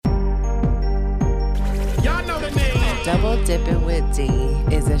Double Dipping with D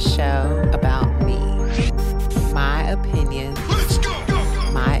is a show about me, my opinions,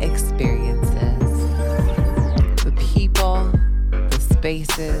 my experiences, the people, the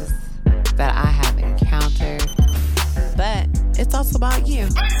spaces that I have encountered, but it's also about you.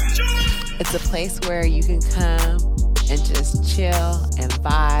 It's a place where you can come and just chill and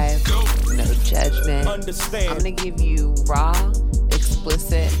vibe, no judgment. I'm going to give you raw,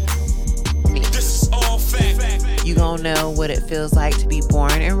 explicit me. This is all fact. You gonna know what it feels like to be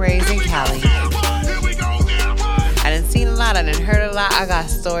born and raised in Cali. I done seen a lot, I done heard a lot. I got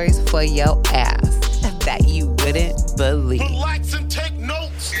stories for your ass that you wouldn't believe. Relax and take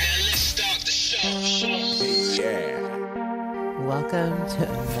notes. Let's start the show. Yeah. Welcome to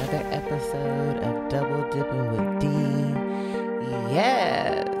another episode of Double Dipping with D.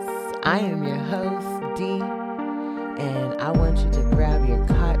 Yes, I am your host, D, and I want you to grab your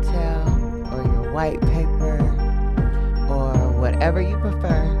cocktail or your white paper or whatever you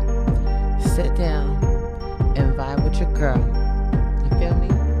prefer. Sit down and vibe with your girl. You feel me?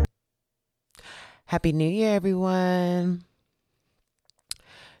 Happy New Year, everyone.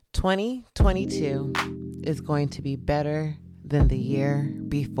 2022 is going to be better than the year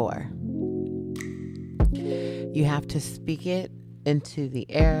before. You have to speak it into the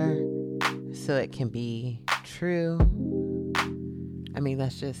air so it can be true. I mean,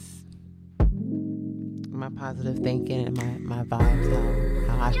 that's just my positive thinking and my vibes,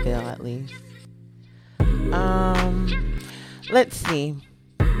 how I feel at least. Let's see.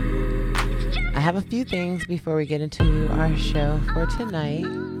 I have a few things before we get into our show for tonight.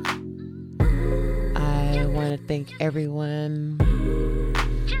 I want to thank everyone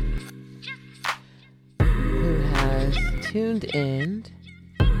who has tuned in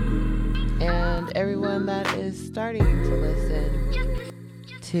and everyone that is starting to listen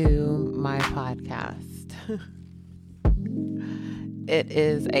to my podcast. It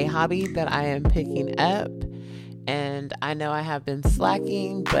is a hobby that I am picking up, and I know I have been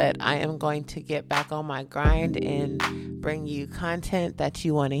slacking, but I am going to get back on my grind and bring you content that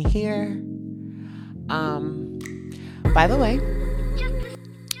you want to hear. By the way,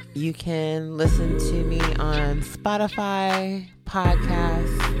 you can listen to me on Spotify,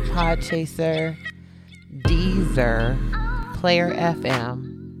 Podcast, Podchaser, Deezer, Player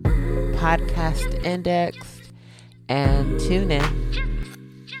FM, Podcast Index, and TuneIn.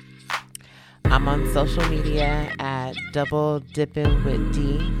 I'm on social media at Double Dipping with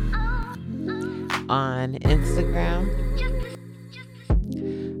D on Instagram.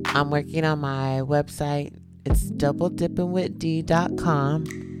 I'm working on my website. It's doubledippingwithd.com,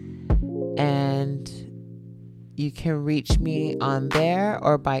 and you can reach me on there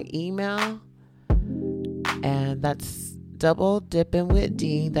or by email, and that's Double Dipping with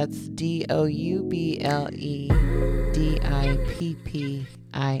D. That's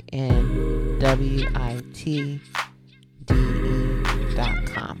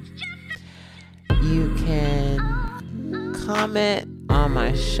DOUBLEDIPINWITDE.com. You can comment on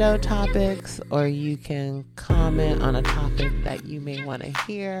my show topics, or you can comment on a topic that you may want to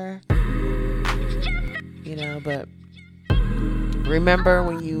hear. But remember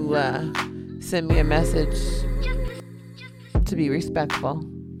when you send me a message, to be respectful.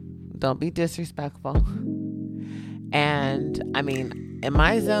 Don't be disrespectful. And I mean, in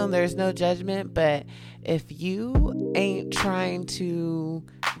my zone, there's no judgment, but if you ain't trying to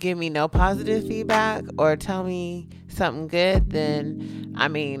give me no positive feedback or tell me something good, then I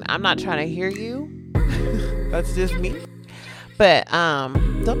mean, I'm not trying to hear you. That's just me. But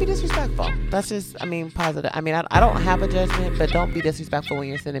don't be disrespectful. That's just, positive. I don't have a judgment, but don't be disrespectful when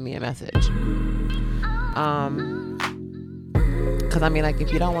you're sending me a message. Because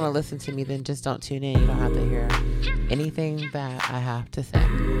if you don't want to listen to me, then just don't tune in. You don't have to hear anything that I have to say.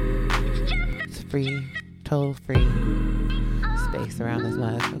 It's free, total free space around this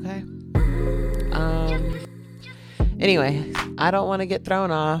mug, okay? Anyway, I don't want to get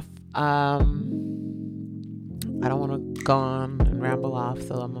thrown off. I don't want to go on and ramble off,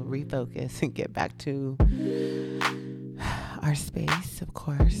 so I'm going to refocus and get back to our space, of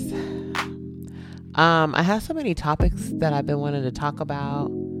course. I have so many topics that I've been wanting to talk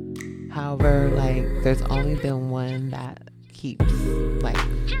about. However, there's only been one that keeps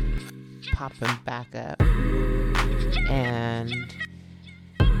popping back up, and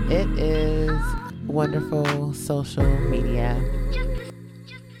it is wonderful social media.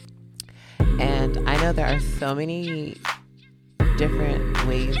 And I know there are so many different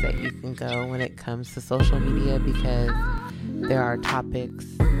ways that you can go when it comes to social media, because there are topics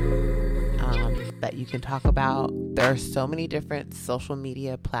that you can talk about. There are so many different social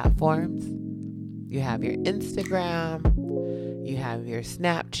media platforms. You have your Instagram, you have your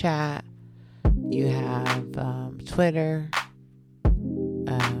Snapchat, you have Twitter,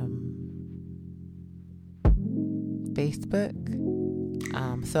 Facebook.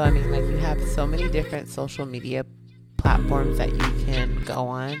 So, I mean, like, you have so many different social media platforms that you can go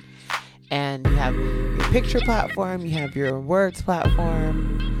on. And you have your picture platform, you have your words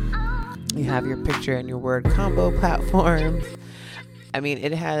platform, you have your picture and your word combo platforms. I mean,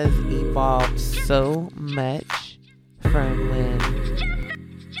 it has evolved so much from when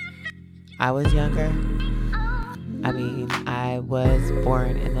I was younger. I mean, I was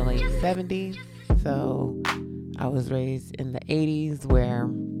born in the late 70s, so I was raised in the 80s, where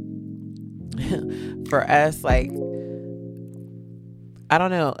for us, like, I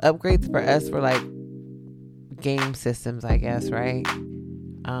don't know, upgrades for us were like game systems, I guess, right?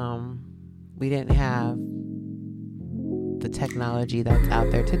 We didn't have the technology that's out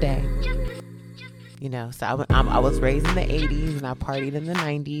there today, you know. So I was raised in the 80s, and I partied in the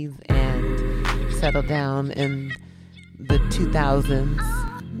 90s and settled down in the 2000s,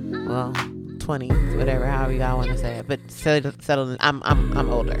 well, 20s, whatever, however y'all want to say it. But settled in, I'm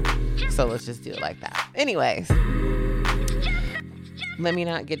older, so let's just do it like that. Anyways, let me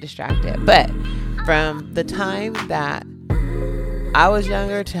not get distracted. But from the time that I was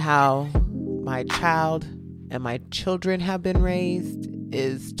younger to how my child and my children have been raised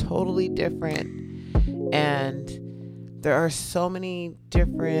is totally different. And there are so many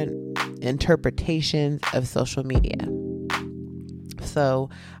different interpretations of social media. So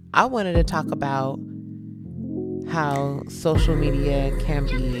I wanted to talk about how social media can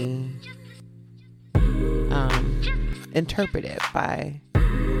be interpreted by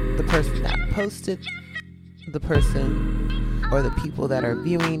the person that posted, the person or the people that are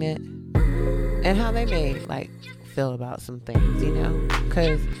viewing it, and how they may like feel about some things, you know,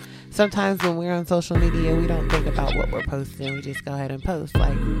 because sometimes when we're on social media, we don't think about what we're posting. We just go ahead and post.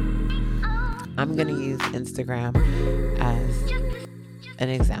 Like, I'm going to use Instagram as an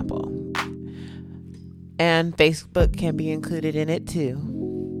example, and Facebook can be included in it too.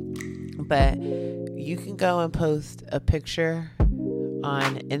 But you can go and post a picture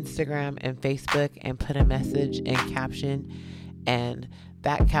on Instagram and Facebook and put a message and caption, and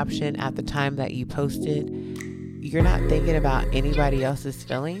that caption at the time that you posted, you're not thinking about anybody else's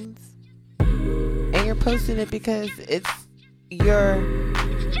feelings, and you're posting it because it's your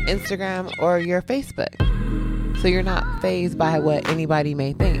Instagram or your Facebook. So you're not fazed by what anybody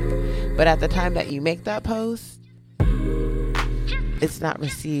may think. But at the time that you make that post, it's not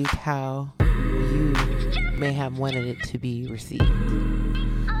received how you may have wanted it to be received.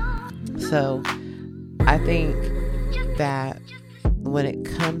 So I think that when it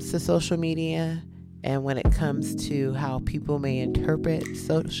comes to social media, and when it comes to how people may interpret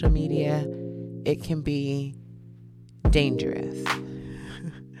social media, it can be dangerous.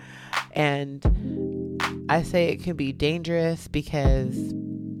 And I say it can be dangerous because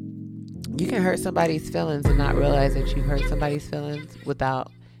you can hurt somebody's feelings and not realize that you hurt somebody's feelings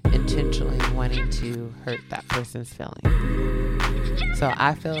without intentionally wanting to hurt that person's feelings. So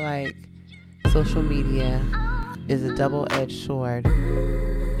I feel like social media is a double-edged sword.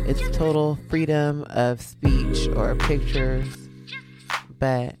 It's total freedom of speech or pictures,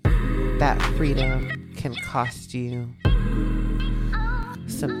 but that freedom can cost you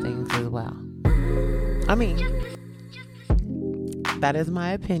some things as well. I mean, that is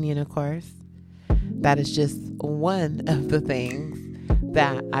my opinion, of course. That is just one of the things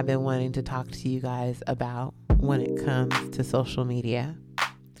that I've been wanting to talk to you guys about when it comes to social media.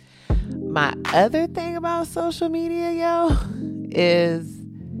 My other thing about social media, yo, is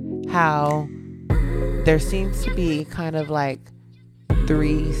how there seems to be kind of like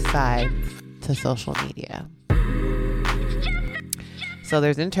 3 sides to social media. So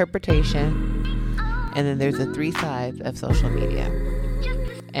there's interpretation, and then there's the 3 sides of social media.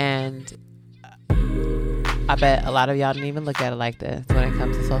 And I bet a lot of y'all didn't even look at it like this. When it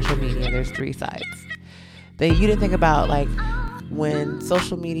comes to social media, there's 3 sides. Then you didn't think about, like, when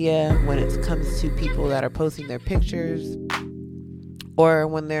social media, when it comes to people that are posting their pictures, or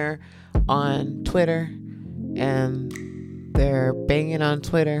when they're on Twitter and they're banging on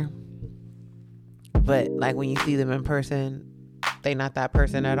Twitter, but like when you see them in person, they not that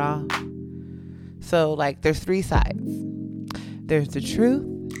person at all. So like there's 3 sides. There's the truth,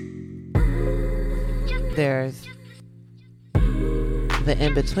 there's the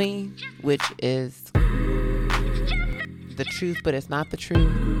in-between, which is the truth but it's not the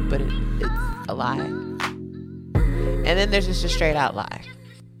truth, but it's a lie. And then there's just a straight out lie.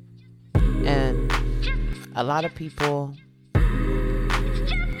 And a lot of people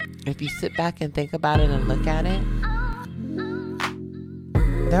if you sit back and think about it and look at it,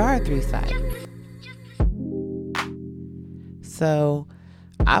 there are 3 sides. So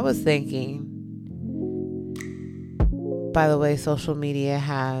I was thinking, by the way social media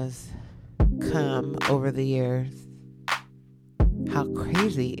has come over the years, how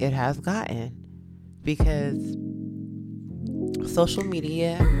crazy it has gotten, because social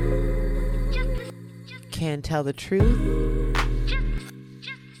media can tell the truth.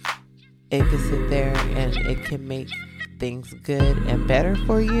 It can sit there and it can make things good and better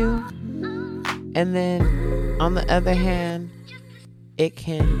for you. And then on the other hand, it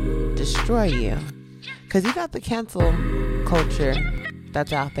can destroy you. Because you got the cancel culture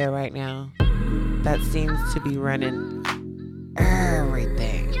that's out there right now that seems to be running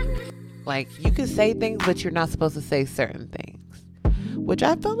everything. Like, you can say things, but you're not supposed to say certain things. Which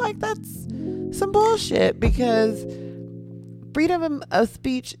I feel like that's some bullshit, because freedom of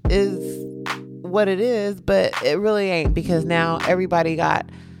speech is what it is, but it really ain't, because now everybody got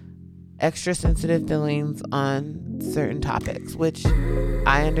extra sensitive feelings on certain topics, which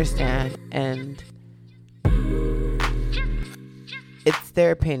I understand, and it's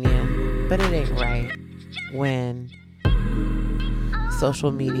their opinion, but it ain't right when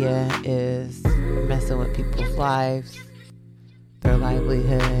social media is messing with people's lives, their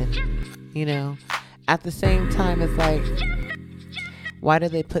livelihood, you know. At the same time, it's like, why do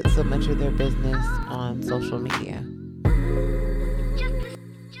they put so much of their business on social media?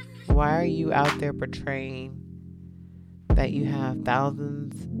 Why are you out there portraying that you have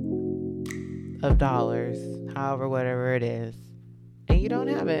thousands of dollars, however, whatever it is, and you don't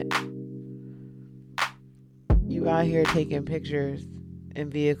have it? You out here taking pictures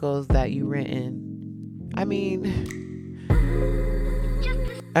in vehicles that you rent in. I mean,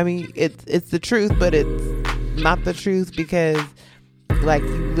 it's the truth, but it's not the truth, because like,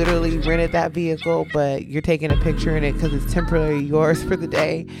 you literally rented that vehicle, but you're taking a picture in it because it's temporarily yours for the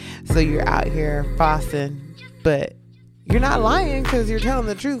day. So you're out here flossing, but you're not lying because you're telling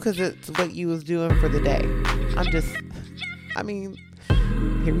the truth, because it's what you was doing for the day.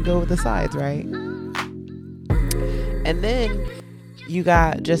 Here we go with the sides, right? And then you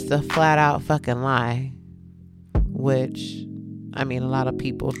got just a flat out fucking lie, which, a lot of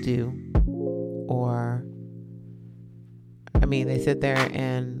people do. Or, they sit there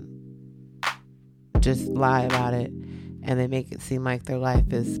and just lie about it, and they make it seem like their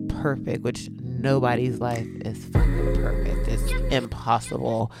life is perfect, which nobody's life is fucking perfect. It's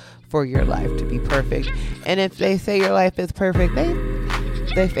impossible for your life to be perfect. And if they say your life is perfect,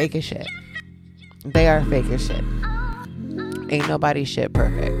 they fake as shit. They are fake as shit. Ain't nobody shit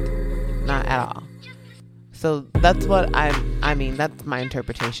perfect. Not at all. So that's what that's my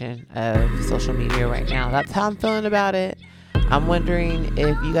interpretation of social media right now. That's how I'm feeling about it. I'm wondering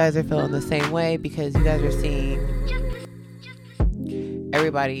if you guys are feeling the same way, because you guys are seeing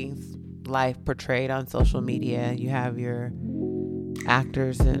everybody's life portrayed on social media. You have your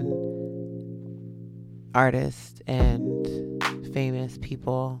actors and artists and famous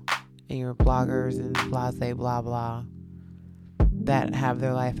people and your bloggers and blase blah blah that have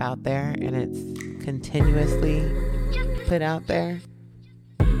their life out there, and it's continuously put out there.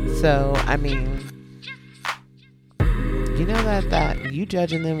 So you know that you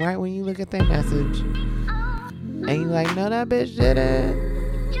judging them right when you look at their message, and you like, no, that bitch didn't.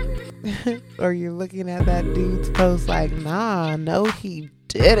 Or you're looking at that dude's post like, nah, no, he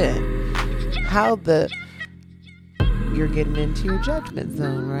didn't. You're getting into your judgment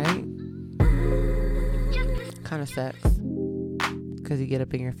zone, right? Kind of sucks, because you get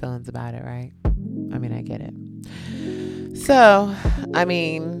up in your feelings about it, right? I get it. So,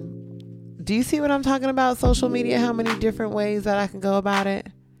 do you see what I'm talking about? Social media, how many different ways that I can go about it?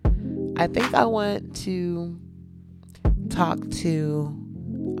 I think I want to talk to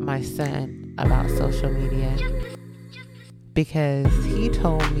my son about social media, because he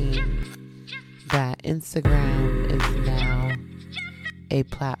told me that Instagram is now a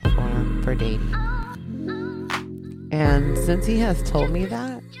platform for dating. And since he has told me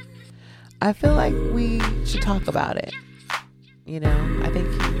that, I feel like we should talk about it. I think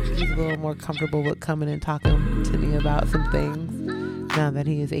he's a little more comfortable with coming and talking to me about some things now that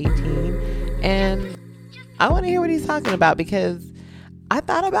he is 18. And I want to hear what he's talking about, because I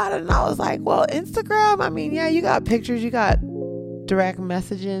thought about it and I was like, well, Instagram, yeah, you got pictures, you got direct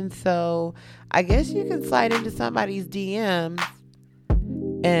messaging. So I guess you can slide into somebody's DMs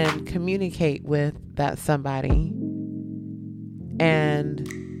and communicate with that somebody and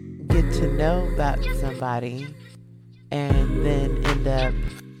get to know that somebody, and then end up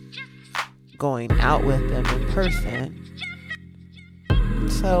going out with them in person.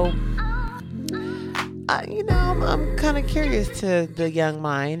 So, I'm kind of curious to the young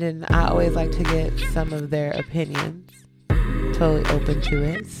mind, and I always like to get some of their opinions. Totally open to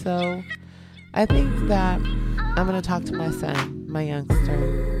it. So I think that I'm going to talk to my son, my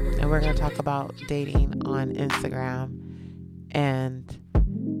youngster, and we're going to talk about dating on Instagram and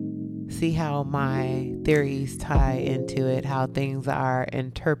see how my theories tie into it, how things are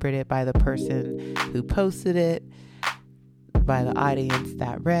interpreted by the person who posted it, by the audience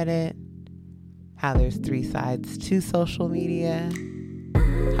that read it, how there's 3 sides to social media,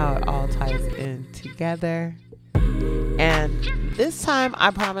 how it all ties in together. And this time,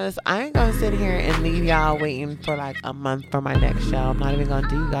 I promise, I ain't gonna sit here and leave y'all waiting for like a month for my next show. I'm not even gonna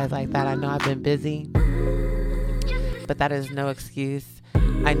do you guys like that. I know I've been busy, but that is no excuse.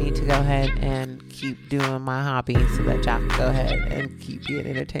 I need to go ahead and keep doing my hobby so that y'all can go ahead and keep being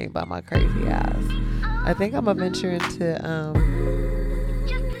entertained by my crazy ass. I think I'm gonna venture into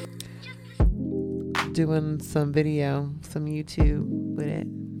doing some video, some YouTube with it.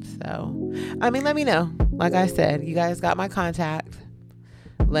 So, let me know. Like I said, you guys got my contact.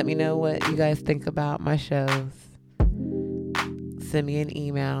 Let me know what you guys think about my shows. Send me an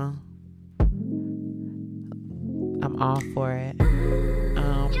email. I'm all for it.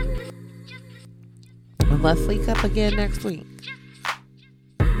 And let's link up again next week.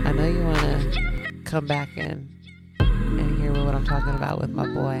 I know you want to come back and hear what I'm talking about with my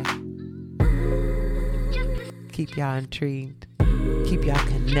boy. Keep y'all intrigued. Keep y'all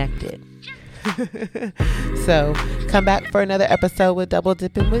connected. So, come back for another episode with Double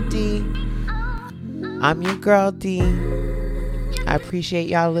Dipping with D. I'm your girl, D. I appreciate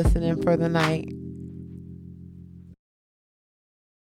y'all listening for the night.